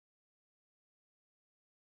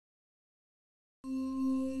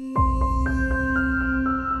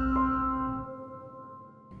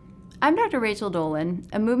I'm Dr. Rachel Dolhun,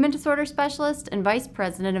 a movement disorder specialist and Vice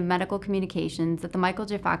President of Medical Communications at the Michael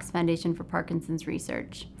J. Fox Foundation for Parkinson's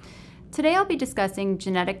Research. Today I'll be discussing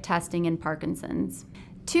genetic testing in Parkinson's.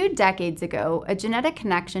 2 decades ago, a genetic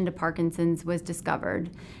connection to Parkinson's was discovered,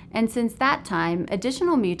 and since that time,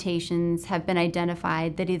 additional mutations have been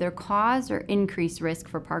identified that either cause or increase risk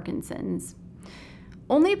for Parkinson's.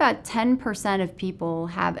 Only about 10% of people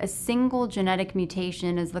have a single genetic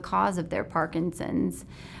mutation as the cause of their Parkinson's,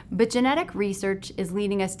 but genetic research is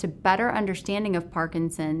leading us to better understanding of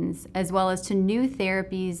Parkinson's, as well as to new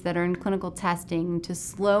therapies that are in clinical testing to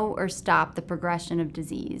slow or stop the progression of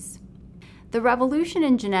disease. The revolution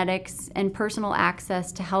in genetics and personal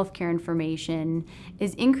access to healthcare information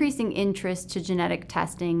is increasing interest to genetic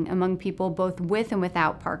testing among people both with and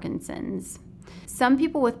without Parkinson's. Some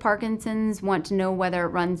people with Parkinson's want to know whether it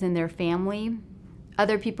runs in their family.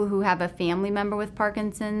 Other people who have a family member with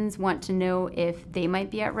Parkinson's want to know if they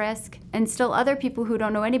might be at risk. And still other people who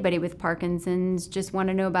don't know anybody with Parkinson's just want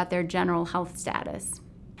to know about their general health status.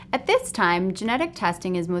 At this time, genetic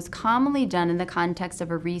testing is most commonly done in the context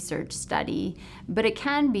of a research study, but it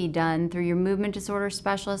can be done through your movement disorder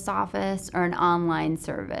specialist's office or an online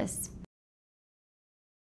service.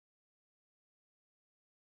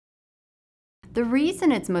 The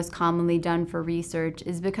reason it's most commonly done for research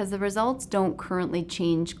is because the results don't currently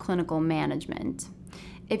change clinical management.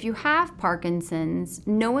 If you have Parkinson's,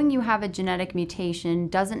 knowing you have a genetic mutation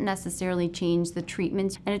doesn't necessarily change the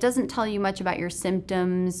treatment, and it doesn't tell you much about your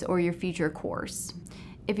symptoms or your future course.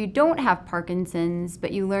 If you don't have Parkinson's,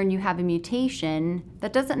 but you learn you have a mutation,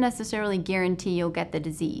 that doesn't necessarily guarantee you'll get the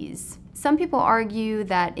disease. Some people argue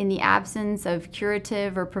that in the absence of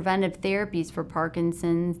curative or preventive therapies for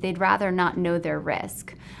Parkinson's, they'd rather not know their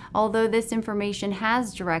risk. Although this information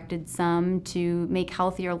has directed some to make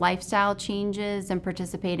healthier lifestyle changes and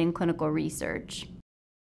participate in clinical research.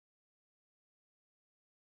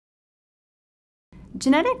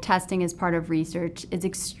 Genetic testing as part of research is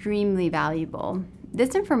extremely valuable.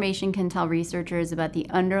 This information can tell researchers about the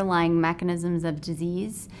underlying mechanisms of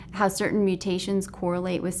disease, how certain mutations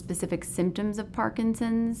correlate with specific symptoms of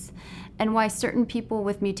Parkinson's, and why certain people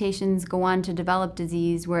with mutations go on to develop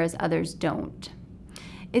disease whereas others don't.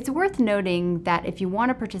 It's worth noting that if you want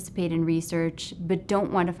to participate in research but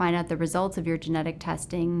don't want to find out the results of your genetic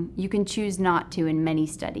testing, you can choose not to in many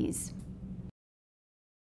studies.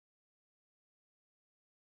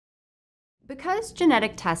 Because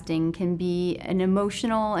genetic testing can be an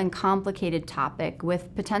emotional and complicated topic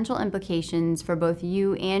with potential implications for both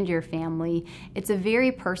you and your family, it's a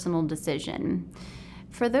very personal decision.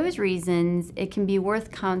 For those reasons, it can be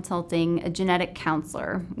worth consulting a genetic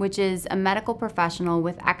counselor, which is a medical professional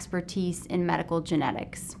with expertise in medical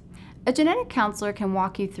genetics. A genetic counselor can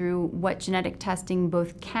walk you through what genetic testing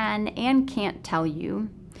both can and can't tell you.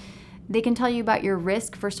 They can tell you about your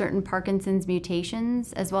risk for certain Parkinson's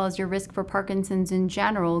mutations, as well as your risk for Parkinson's in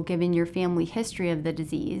general, given your family history of the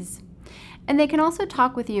disease. And they can also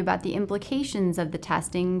talk with you about the implications of the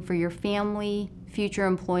testing for your family, future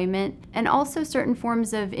employment, and also certain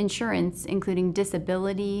forms of insurance, including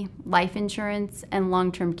disability, life insurance, and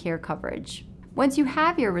long-term care coverage. Once you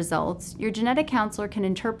have your results, your genetic counselor can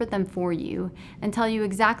interpret them for you and tell you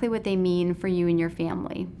exactly what they mean for you and your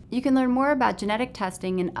family. You can learn more about genetic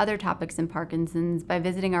testing and other topics in Parkinson's by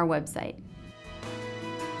visiting our website.